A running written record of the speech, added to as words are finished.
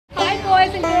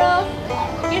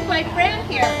my friend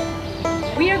here.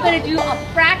 We are going to do a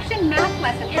fraction math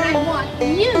lesson, and I want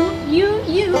you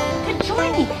to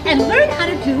join me and learn how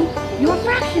to do your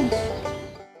fractions.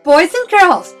 Boys and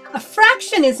girls, a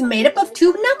fraction is made up of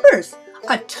two numbers,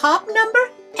 a top number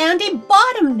and a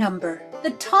bottom number.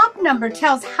 The top number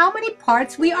tells how many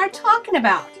parts we are talking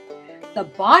about. The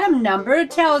bottom number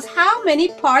tells how many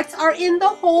parts are in the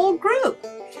whole group.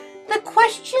 The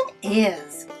question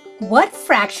is, what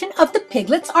fraction of the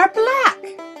piglets are black?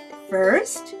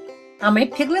 First, how many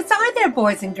piglets are there,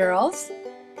 boys and girls?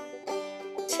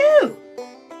 2.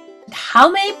 How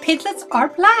many piglets are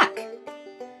black?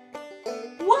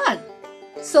 1.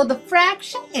 So the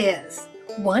fraction is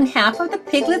 1/2 of the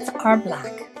piglets are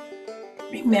black.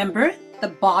 Remember, the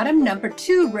bottom number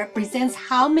 2 represents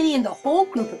how many in the whole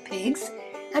group of pigs,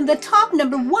 and the top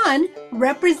number 1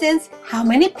 represents how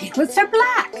many piglets are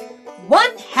black.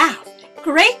 1/2.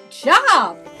 Great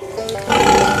job!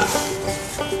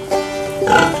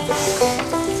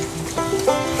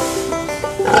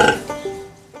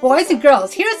 Boys and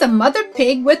girls, here's a mother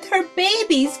pig with her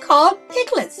babies called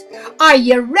piglets. Are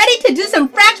you ready to do some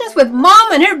fractions with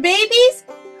Mom and her babies?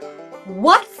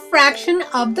 What fraction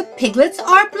of the piglets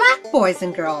are black, boys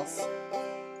and girls?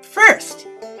 First,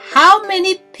 how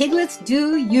many piglets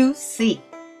do you see?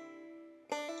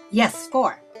 Yes,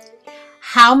 4.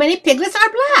 How many piglets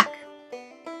are black?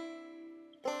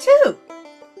 2.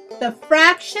 The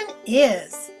fraction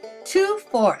is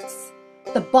 2/4.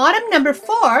 The bottom number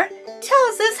 4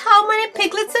 tells us how many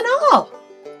piglets in all.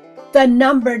 The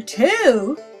number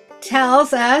 2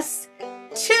 tells us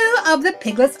 2 of the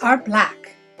piglets are black.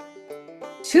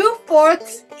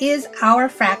 2/4 is our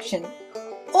fraction.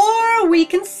 Or we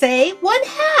can say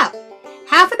 1/2.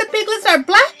 Half of the piglets are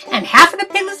black and half of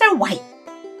the piglets are white.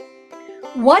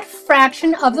 What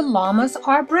fraction of the llamas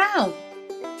are brown?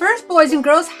 First, boys and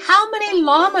girls, how many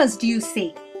llamas do you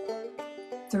see?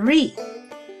 3.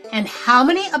 And how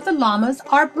many of the llamas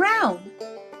are brown?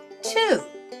 2.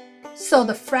 So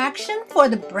the fraction for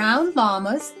the brown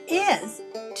llamas is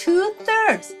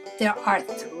 2/3. There are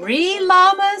 3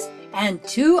 llamas and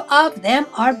 2 of them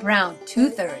are brown,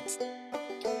 2/3.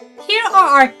 Here are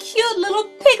our cute little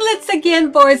piglets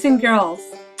again, boys and girls.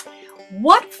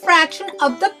 What fraction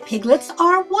of the piglets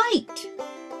are white?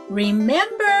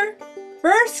 Remember,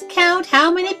 first count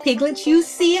how many piglets you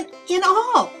see in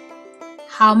all.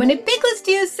 How many piglets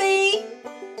do you see?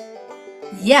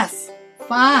 Yes,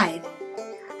 5.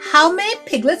 How many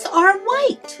piglets are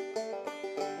white?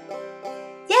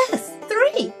 Yes,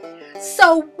 3. So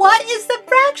what is the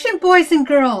fraction, boys and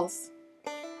girls?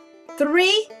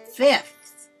 3/5.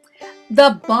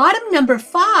 The bottom number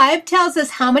 5 tells us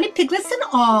how many piglets in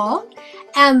all,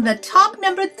 and the top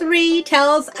number 3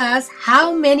 tells us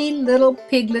how many little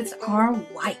piglets are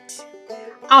white.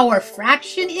 Our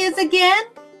fraction is again,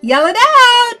 yell it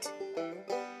out,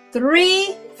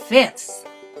 3/5.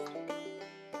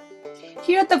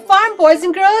 Here at the farm, boys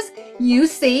and girls, you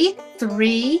see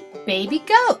 3 baby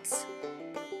goats.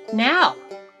 Now,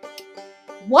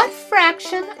 what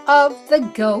fraction of the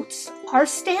goats are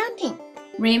standing?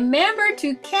 Remember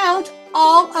to count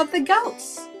all of the goats.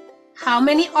 How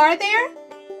many are there?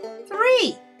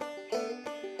 3.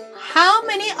 How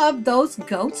many of those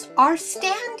goats are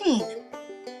standing?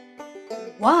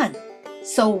 1.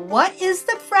 So what is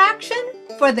the fraction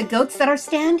for the goats that are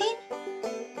standing?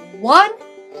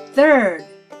 1/3.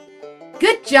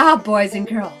 Good job, boys and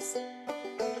girls.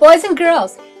 Boys and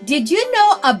girls, did you know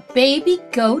a baby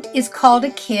goat is called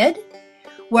a kid?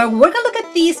 Well, we're going to look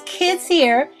at these kids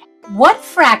here. What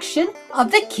fraction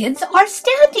of the kids are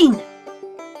standing?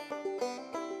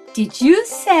 Did you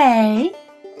say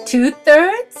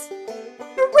 2/3?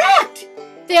 Correct!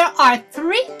 There are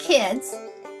 3 kids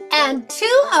and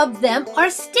 2 of them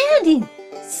are standing.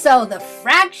 So the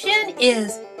fraction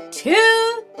is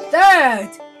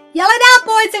 2/3. Yell it out,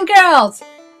 boys and girls.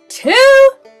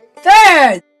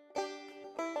 2/3.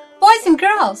 Boys and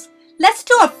girls, let's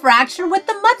do a fraction with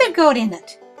the mother goat in it.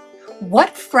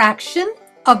 What fraction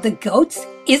of the goats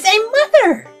is a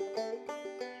mother?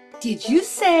 Did you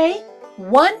say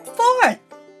 1/4?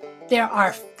 There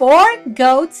are 4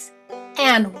 goats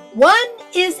and 1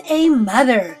 is a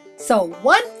mother. So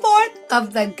 1/4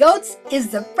 of the goats is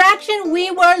the fraction we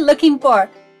were looking for.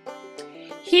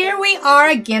 Here we are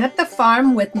again at the farm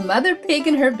with Mother Pig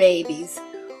and her babies.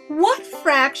 What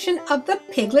fraction of the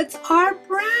piglets are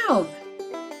brown?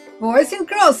 Boys and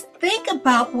girls, think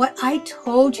about what I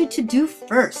told you to do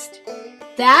first.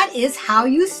 That is how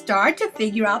you start to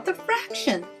figure out the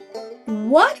fraction.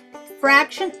 What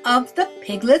fraction of the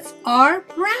piglets are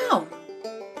brown?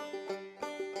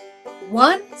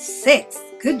 1/6.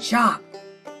 Good job.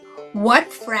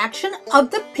 What fraction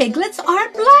of the piglets are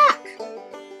black?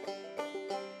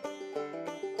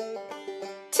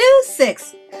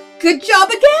 2/6. Good job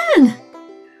again.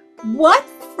 What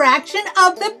fraction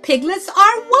of the piglets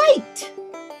are white?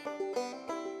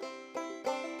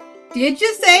 Did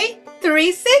you say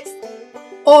 3/6?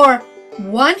 Or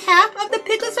 1/2 of the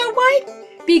piglets are white?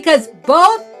 Because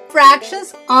both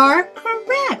fractions are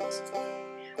correct.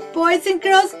 Boys and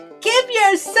girls, give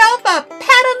yourself a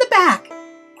pat on the back.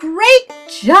 Great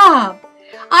job!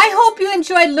 I hope you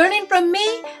enjoyed learning from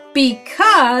me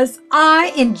because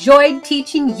I enjoyed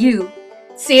teaching you.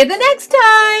 See you the next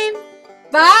time.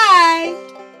 Bye.